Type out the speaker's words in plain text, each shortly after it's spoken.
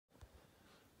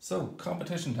So,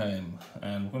 competition time,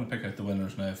 and we're going to pick out the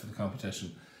winners now for the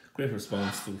competition. Great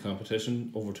response to the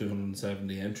competition, over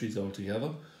 270 entries altogether,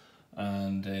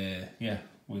 and yeah,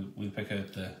 we'll pick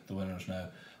out the winners now.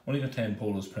 Only got 10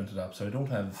 polos printed up, so I'm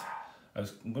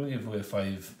going to give away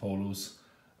 5 polos.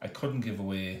 I couldn't give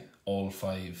away all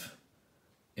 5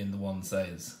 in the one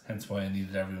size, hence why I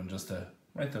needed everyone just to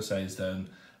write their size down,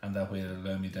 and that way it'll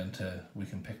allow me then we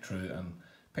can pick through and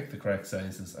pick the correct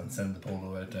sizes and send the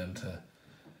polo out then to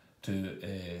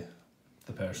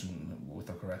the person with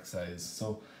the correct size.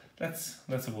 So let's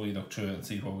have a wee look through it and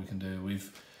see what we can do.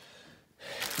 We've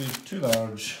 2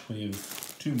 large, we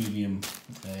have 2 medium,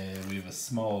 we have a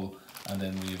small, and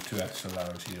then we have 2 extra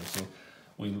large here. So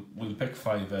we'll pick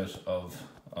 5 out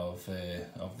of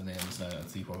the names now and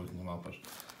see what we can come up with.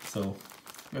 So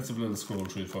let's have a little scroll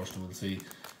through it first, and we'll see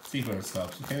where it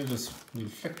stops. We'll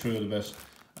flick through it a bit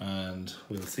and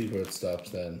we'll see where it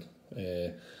stops then.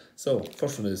 So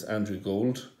first one is Andrew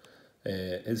Gold.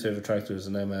 His favourite tractor is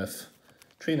an MF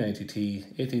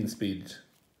 390T 18-speed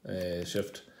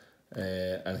shift,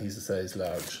 and he's a size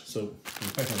large. So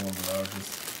we'll pick on one of the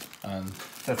largest, and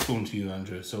that's going to you,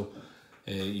 Andrew. So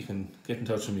you can get in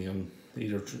touch with me on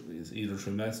either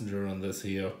through Messenger on this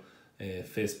here,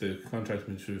 Facebook, contact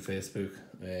me through Facebook,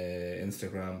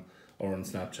 Instagram, or on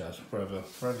Snapchat.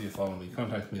 Wherever you follow me,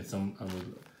 contact me at some,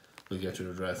 and we'll get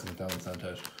your address and get that one sent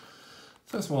out.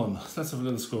 So that's one. Let's have a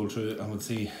little scroll through it and we'll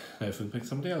see if we can pick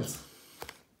somebody else.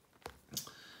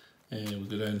 We'll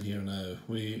go down here now.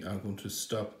 We are going to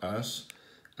stop at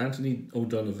Anthony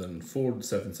O'Donovan, Ford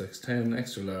 7610,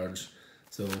 extra large.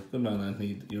 So good man,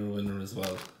 Anthony, you're a winner as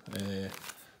well.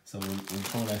 So we'll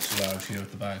throw an extra large here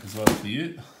at the back as well for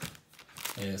you.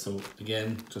 So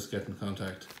again, just get in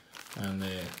contact and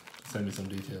send me some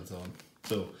details on.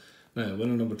 So now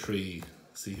winner number 3.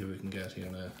 See who we can get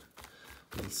here now.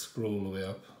 We'll scroll the way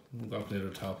up. We'll go up near the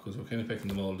top because we're kind of picking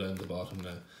them all down the bottom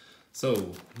now.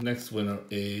 So next winner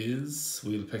is,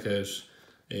 we'll pick out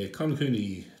Con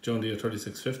Cooney, John Deere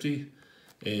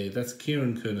 3650. That's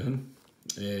Kieran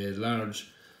Coonahan,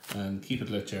 large, and keep it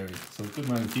lit, Jerry. So good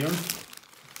man, Kieran.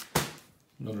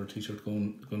 Another t-shirt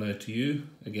going out to you.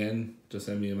 Again, just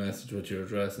send me a message with your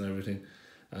address and everything,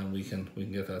 and we can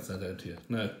get that sent out to you.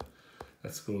 Now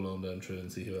let's scroll on down through and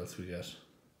see who else we get.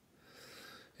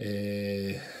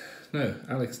 Now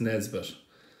Alex Nesbitt.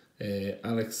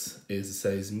 Alex is a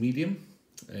size medium,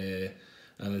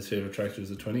 and his favourite tractor is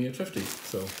a 2850.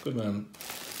 So good man,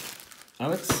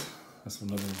 Alex. That's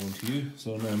another one going to you.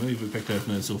 So now how many have we picked out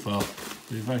now so far?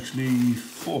 We've actually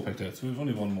 4 picked out, so we've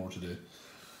only 1 more to do.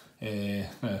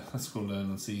 Now let's scroll down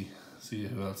and see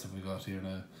who else have we got here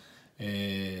now.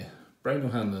 Brian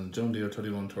O'Hanlon, John Deere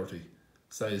 3130,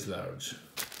 size large.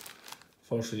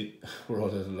 Fortunately, we're all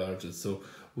out of larges, so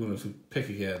we're going to have to pick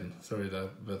again. Sorry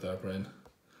about that, Brian.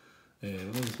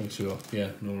 Let me just make sure. Yeah,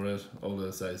 no red, all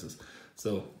the sizes.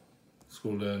 So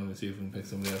scroll down and we'll see if we can pick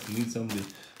somebody else. We need somebody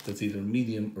that's either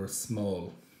medium or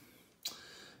small.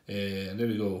 And there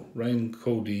we go. Ryan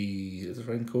Cody. Is it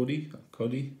Ryan Cody?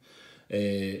 Cody.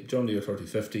 John Deere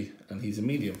 3050, and he's a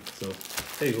medium. So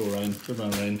there you go, Ryan. Good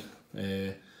man,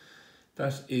 Ryan.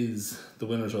 That is the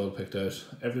winners all picked out.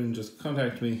 Everyone just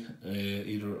contact me,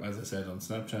 either, as I said, on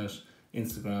Snapchat,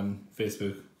 Instagram,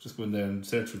 Facebook. Just go in there and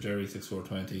search for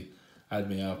Jerry6420, add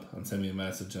me up and send me a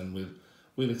message, and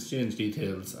we'll exchange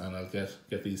details, and I'll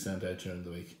get these sent out during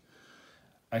the week.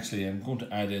 Actually, I'm going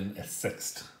to add in a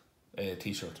 6th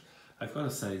t-shirt. I've got a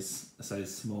size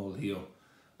small here,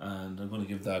 and I'm going to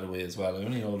give that away as well. I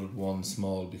only ordered 1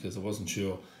 small because I wasn't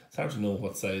sure. It's hard to know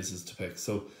what sizes to pick.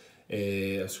 So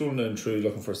I'm scrolling down through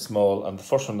looking for a small, and the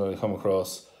first one that I come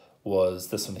across was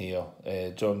this one here,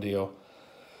 John Deere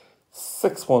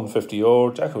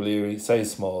 6150R, Jack O'Leary,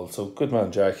 size small. So good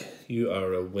man, Jack, you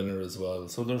are a winner as well.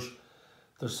 So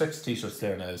there's 6 t-shirts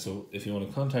there now. So if you want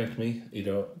to contact me,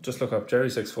 either just look up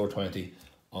Jerry6420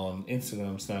 on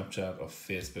Instagram, Snapchat, or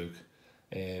Facebook.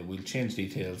 We'll change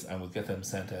details and we'll get them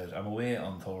sent out. I'm away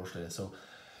on Thursday, so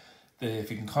if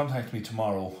you can contact me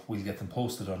tomorrow, we'll get them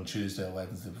posted on Tuesday or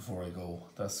Wednesday before I go.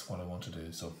 That's what I want to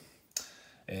do. So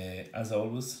as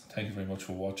always, thank you very much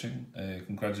for watching.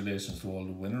 Congratulations to all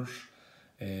the winners.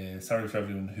 Sorry for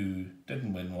everyone who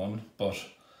didn't win one, but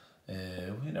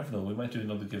we never know. We might do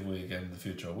another giveaway again in the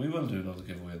future. We will do another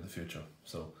giveaway in the future.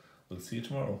 So we'll see you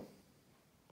tomorrow.